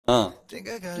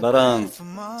나랑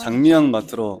장미향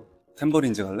맡으러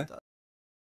탬버린즈 갈래?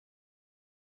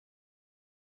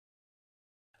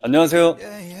 안녕하세요.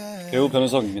 배우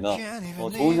변우석입니다.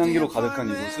 좋은 향기로 가득한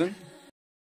이곳은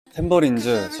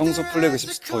탬버린즈 성수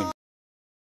플래그십 스토어입니다.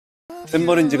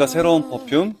 탬버린즈가 새로운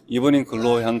퍼퓸 이브닝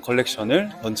글로우 향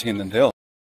컬렉션을 런칭했는데요.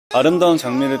 아름다운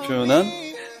장미를 표현한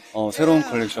새로운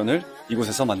컬렉션을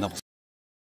이곳에서 만나보세요.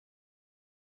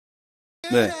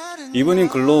 네, 이브닝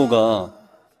글로우가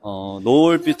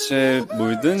노을빛에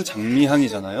물든 장미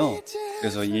향이잖아요.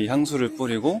 그래서 이 향수를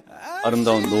뿌리고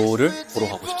아름다운 노을을 보러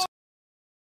가고 싶습니다.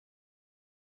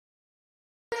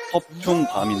 퍼퓸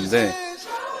밤인데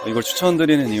이걸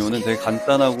추천드리는 이유는 되게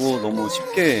간단하고 너무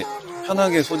쉽게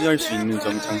편하게 소지할 수 있는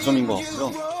점이 장점인 것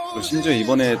같고요. 그리고 심지어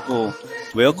이번에 또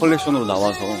웨어 컬렉션으로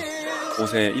나와서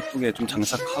옷에 이쁘게 좀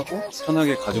장착하고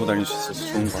편하게 가지고 다닐 수 있어서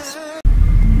좋은 것 같습니다.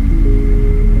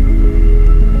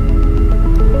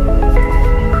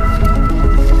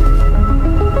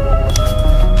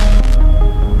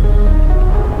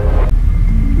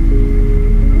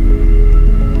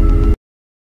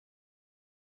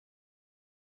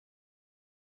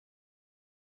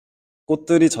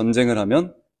 꽃들이 전쟁을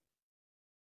하면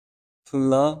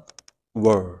플라워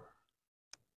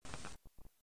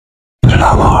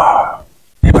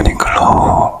이브닝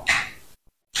글로우.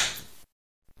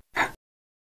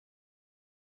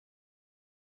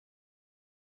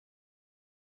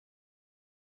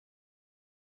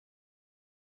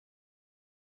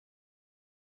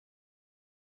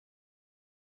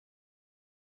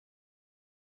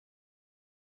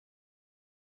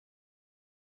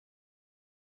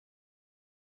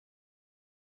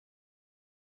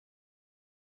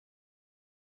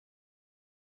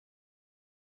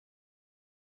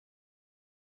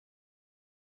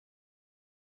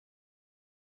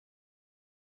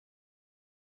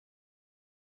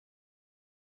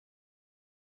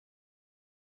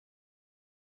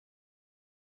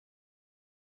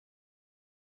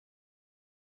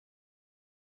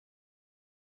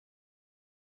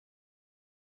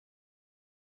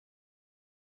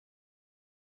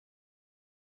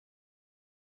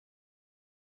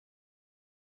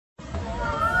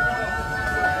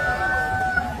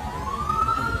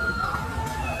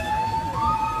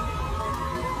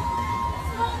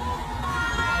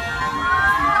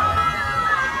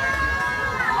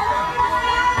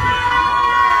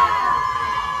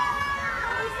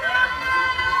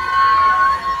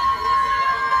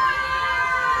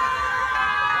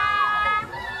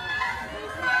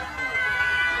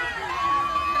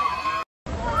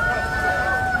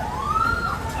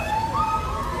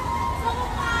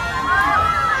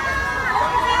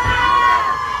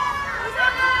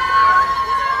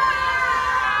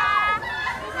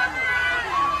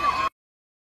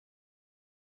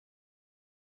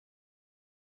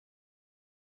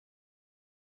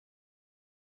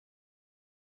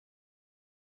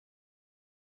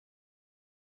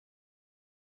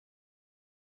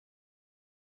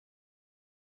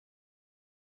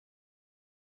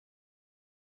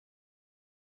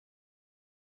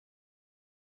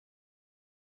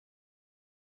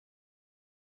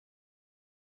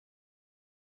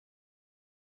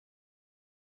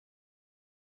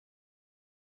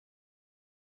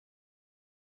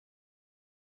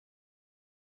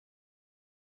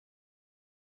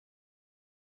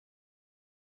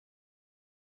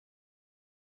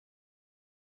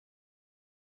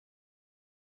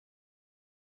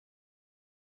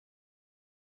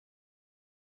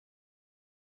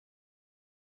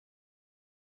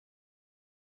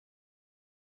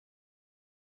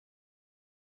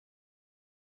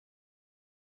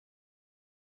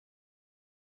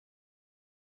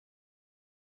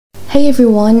 Hey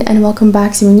everyone, and welcome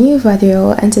back to a new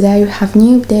video, and today we have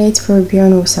new updates for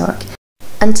Seok.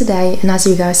 And today, and as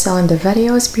you guys saw in the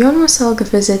videos, Seok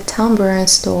visited Tamburins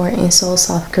store in Seoul,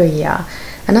 South Korea.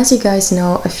 And as you guys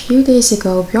know, a few days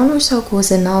ago, Seok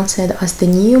was announced as the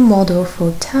new model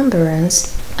for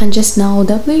Tamburins. And just now,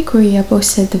 W Korea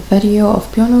posted the video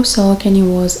of Seok, and it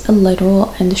was a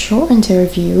little and short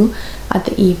interview at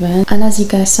the event. And as you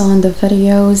guys saw in the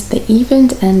videos, the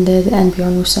event ended and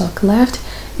Seok left.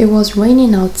 It was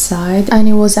raining outside and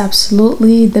it was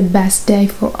absolutely the best day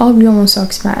for all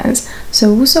Seok's fans.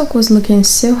 So Seok was looking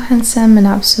so handsome and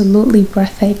absolutely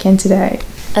breathtaking today.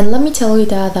 And let me tell you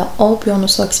that all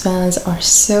Seok's fans are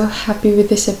so happy with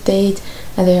this update,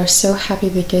 and they are so happy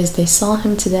because they saw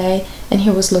him today and he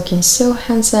was looking so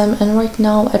handsome, and right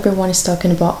now everyone is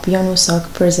talking about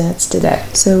Seok presents today.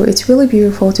 So it's really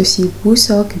beautiful to see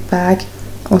Seok back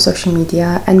on social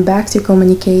media and back to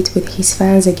communicate with his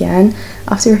fans again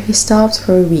after he stopped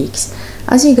for weeks.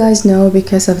 As you guys know,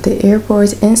 because of the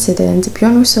airport incident,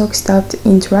 Seok stopped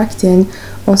interacting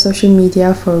on social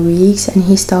media for weeks and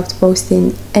he stopped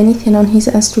posting anything on his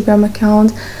Instagram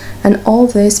account, and all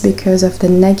this because of the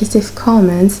negative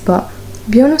comments. But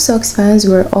Seok's fans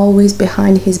were always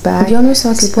behind his back.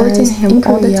 Seok supporting him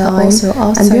all the time, also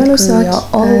outside and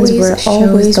Seok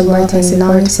always writing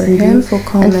nice and beautiful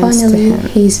comments, and finally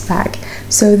he's back.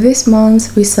 So this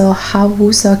month we saw how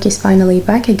Seok is finally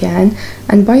back again,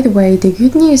 and by the way, the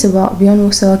good news about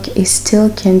Seok is still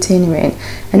continuing,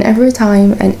 and every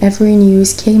time and every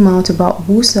news came out about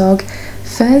Seok,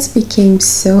 fans became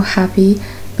so happy.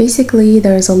 Basically,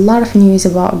 there's a lot of news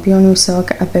about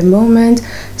Seok at the moment,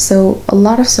 so a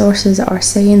lot of sources are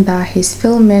saying that he's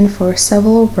filming for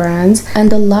several brands,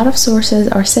 and a lot of sources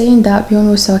are saying that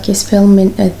Seok is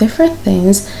filming different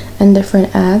things and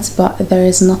different ads, but there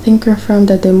is nothing confirmed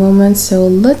at the moment, so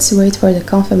let's wait for the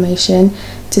confirmation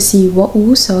to see what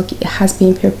Seok has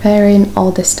been preparing all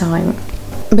this time.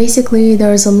 Basically,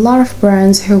 there's a lot of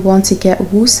brands who want to get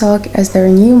Seok as their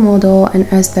new model and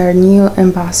as their new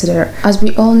ambassador. As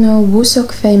we all know,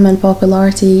 Seok's fame and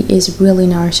popularity is really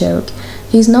no joke.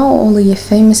 He's not only a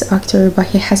famous actor, but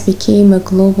he has become a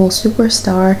global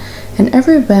superstar, and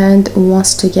every brand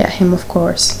wants to get him, of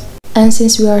course. And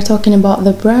since we are talking about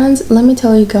the brands, let me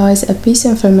tell you guys a piece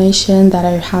of information that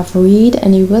I have read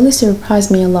and it really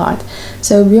surprised me a lot.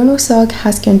 So Seok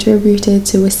has contributed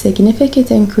to a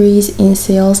significant increase in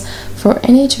sales for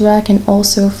NH Rack and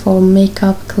also for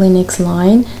Makeup Clinic's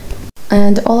line.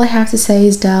 And all I have to say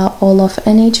is that all of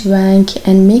NH Rank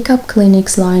and Makeup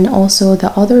Clinic's line, also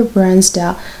the other brands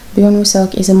that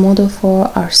Seok is a model for,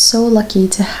 are so lucky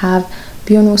to have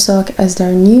Seok as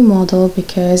their new model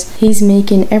because he's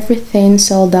making everything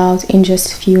sold out in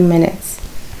just a few minutes.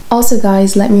 Also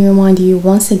guys, let me remind you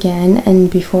once again, and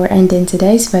before ending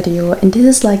today's video, and this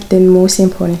is like the most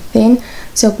important thing,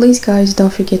 so please guys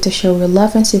don't forget to show your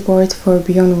love and support for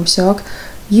Seok.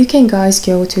 You can guys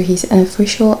go to his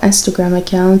official Instagram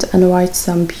account and write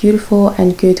some beautiful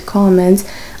and good comments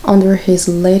under his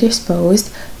latest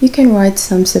post. You can write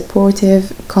some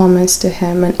supportive comments to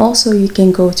him, and also you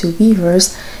can go to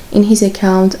Weavers in his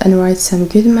account and write some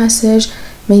good message.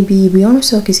 Maybe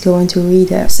Seok is going to read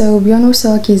it. So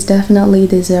Seok is definitely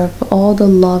deserve all the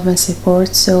love and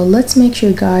support, so let's make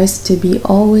sure guys to be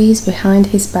always behind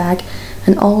his back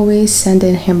and always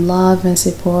sending him love and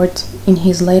support in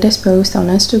his latest post on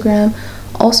Instagram,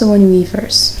 also on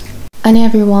Weavers. And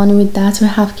everyone, with that we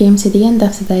have came to the end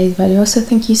of today's video, so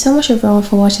thank you so much everyone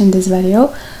for watching this video.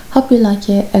 Hope you like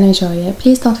it and enjoy it.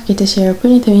 Please don't forget to share,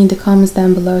 put it to me in the comments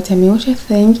down below, tell me what you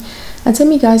think, and tell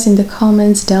me guys in the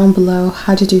comments down below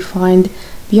how did you find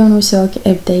Seok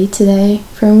update today.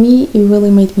 For me, it really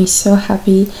made me so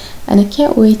happy, and I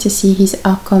can't wait to see his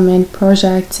upcoming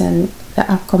projects and the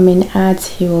upcoming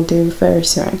ads he will do very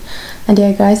soon. And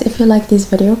yeah guys, if you like this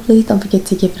video, please don't forget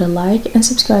to give it a like and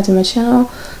subscribe to my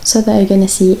channel so that you're gonna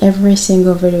see every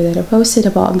single video that I posted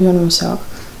about Seok.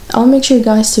 I'll make sure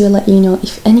guys to let you know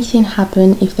if anything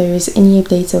happened, if there is any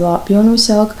updates about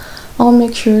Seok, I'll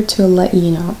make sure to let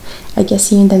you know. I guess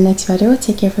see you in the next video.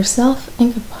 Take care of yourself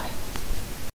and goodbye.